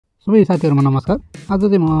सबै साथीहरुमा नमस्कार। आज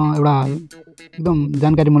चाहिँ म एउटा एकदम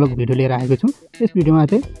जानकारीमूलक भिडियो लिएर आएको छु। यस भिडियोमा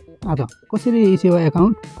चाहिँ आज कसरी एसेवा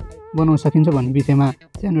अकाउन्ट बनाउन सकिन्छ भन्ने विषयमा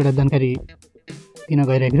सानो एउटा जानकारी दिन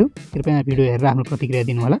गइरहेको छु। कृपया भिडियो हेरेर आफ्नो प्रतिक्रिया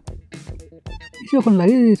दिनु होला। एसेवा खोल्नको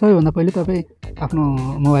लागि सबैभन्दा पहिले तपाई आफ्नो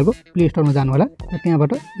मोबाइलको प्ले स्टोरमा जानु होला र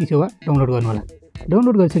त्यहाँबाट एसेवा डाउनलोड गर्नु होला।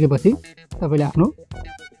 डाउनलोड गरिसकेपछि तपाईले आफ्नो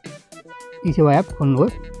एसेवा एप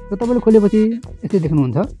खोल्नुहोस् र तपाईले खोलेपछि यस्तै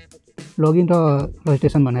देख्नुहुन्छ लगइन र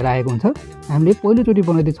रजिस्ट्रेसन भनेर आएको हुन्छ। हामीले पहिलोचोटि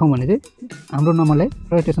बनाउँदै छौं भने चाहिँ हाम्रो नम्बरलाई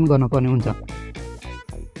रजिस्ट्रेसन गर्नुपर्ने हुन्छ।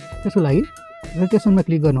 त्यसको लागि रजिस्ट्रेसनमा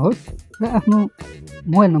क्लिक गर्नुहोस् र आफ्नो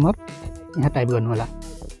मोबाइल नम्बर यहाँ टाइप गर्नु होला।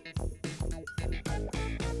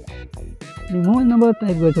 मोबाइल नम्बर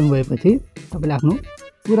टाइप गरिसक्नु भएपछि तपाईले आफ्नो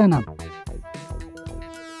पुरा नाम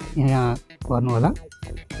यहाँ भर्नु होला।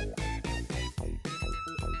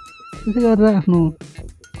 त्यसै गरेर आफ्नो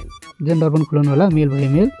जेन्डर पनि खुलाउनु होला। मेल भए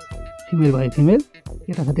मेल, फिमेल भए फिमेल,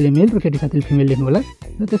 केटा साथीले मेल र केटी साथीले फिमेल लेख्नु होला।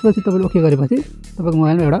 र त्यसपछि तपाईले ओके गरेपछि तपाईको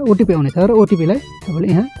मोबाइलमा एउटा ओटीपी आउनेछ र ओटीपीलाई तपाईले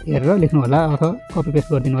यहाँ हेरेर लेख्नु होला अथवा कपी पेस्ट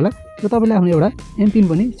गरिदिनु होला र तपाईले आफ्नो एउटा एमपिन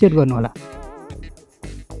पनि सेट गर्नु होला।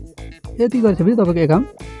 यति गरिसकेपछि तपाईको अकाउन्ट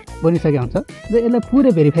बनिसकेको हुन्छ र यसलाई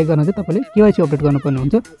पुरै भेरिफाई गर्न चाहिँ तपाईले केवाइसी अपडेट गर्नुपर्ने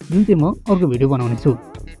हुन्छ, जुन चाहिँ म अर्को भिडियो बनाउने छु।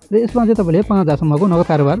 र यसमा चाहिँ तपाईले 5000 सम्मको नगद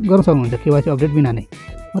कारोबार गर्न सक्नुहुन्छ केवाइसी अपडेट बिना नै।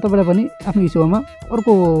 म तपाईलाई पनि आफ्नो एसेवामा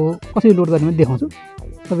अर्को कसरी लोड गर्ने देखाउँछु।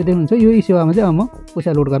 तपाईँ देख्नुहुन्छ यो एसेवामा चाहिँ म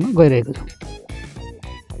पैसा लोड गर्न गइरहेको छु।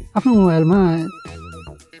 आफ्नो मोबाइलमा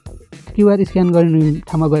क्युआर स्क्यान गर्ने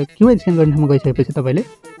ठाउँमा गइसकेपछि तपाईले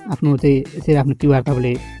आफ्नो चाहिँ यसरी आफ्नो क्युआर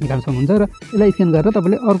तपाईले निकाल्न सक्नुहुन्छ र यसलाई स्क्यान गरेर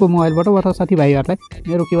तपाईले अर्को मोबाइलबाट अथवा साथीभाइहरूलाई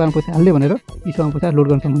मेरो क्युआरमा पैसा हाल्दै भनेर एसेवामा पैसा लोड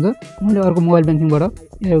गर्न सक्नुहुन्छ। मैले अर्को मोबाइल ब्याङ्किङबाट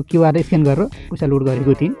यो क्युआर स्क्यान गरेर पैसा लोड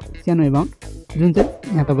गरेको थिएँ, सानो एमाउन्ट, जुन चाहिँ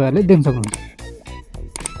यहाँ तपाईहरुले देख्न सक्नुहुन्छ।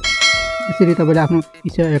 यसरी तपाईले आफ्नो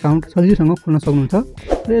एसेवा अकाउन्ट सजिलोसँग खोल्न सक्नुहुन्छ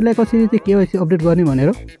र यसलाई कसरी चाहिँ केवाइसी अपडेट गर्ने भनेर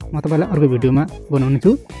म तपाईलाई अर्को भिडियोमा बनाउने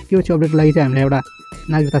छु। केवाइसी अपडेटको लागि चाहिँ हामीलाई एउटा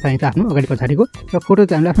नागरिकता चाहिन्छ आफ्नो अगाडि पछाडिको, र फोटो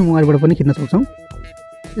चाहिँ हामीले आफ्नो मोबाइलबाट पनि खिच्न सक्छौँ।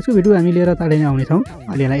 यसको भिडियो हामी लिएर चाँडै नै आउनेछौँ।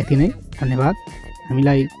 अहिलेलाई यति नै, धन्यवाद।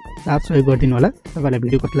 हामीलाई साथ सहयोग गरिदिनु होला। तपाईलाई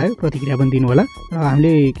भिडियो कस्तो लाग्यो प्रतिक्रिया पनि दिनु होला र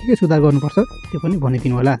हामीले के सुधार गर्नुपर्छ त्यो पनि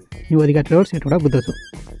भनिदिनु होला। यो अधिकार ट्रेडर सेटवटा बुद्ध छु।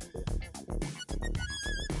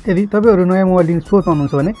 यदि तपाईहरु नयाँ मोबाइल लिने सोच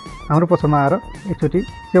आउनुहुन्छ भने हाम्रो पसलमा आएर एकचोटि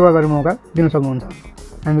सेवा गर्ने मौका दिन सक्नुहुन्छ।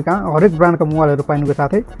 हामी कहाँ हरेक ब्रान्डका मोबाइलहरू पाइनुको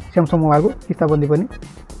साथै स्यामसङ मोबाइलको किस्ताबन्दी पनि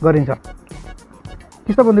गरिन्छ।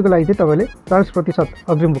 किस्ताबन्दीको लागि चाहिँ तपाईले 40%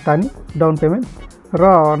 अग्रिम भुक्तानी, डाउन पेमेन्ट र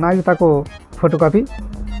नागरिकताको फोटोकपी,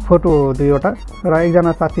 फोटो 2 वटा र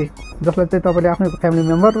एकजना साथी जसलाई चाहिँ तपाईले आफ्नो फ्यामिली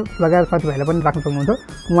मेम्बर लगाएर साथीभाइलाई पनि राख्न सक्नुहुन्छ।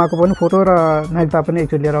 उहाँको पनि फोटो र नागरिकता पनि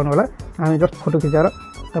एकचोटि लिएर आउनु होला। हामी जस्ट फोटो खिचेर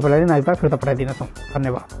तपाईलाई नागरिकता फिर्ता पठाइदिनेछौँ।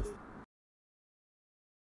 धन्यवाद।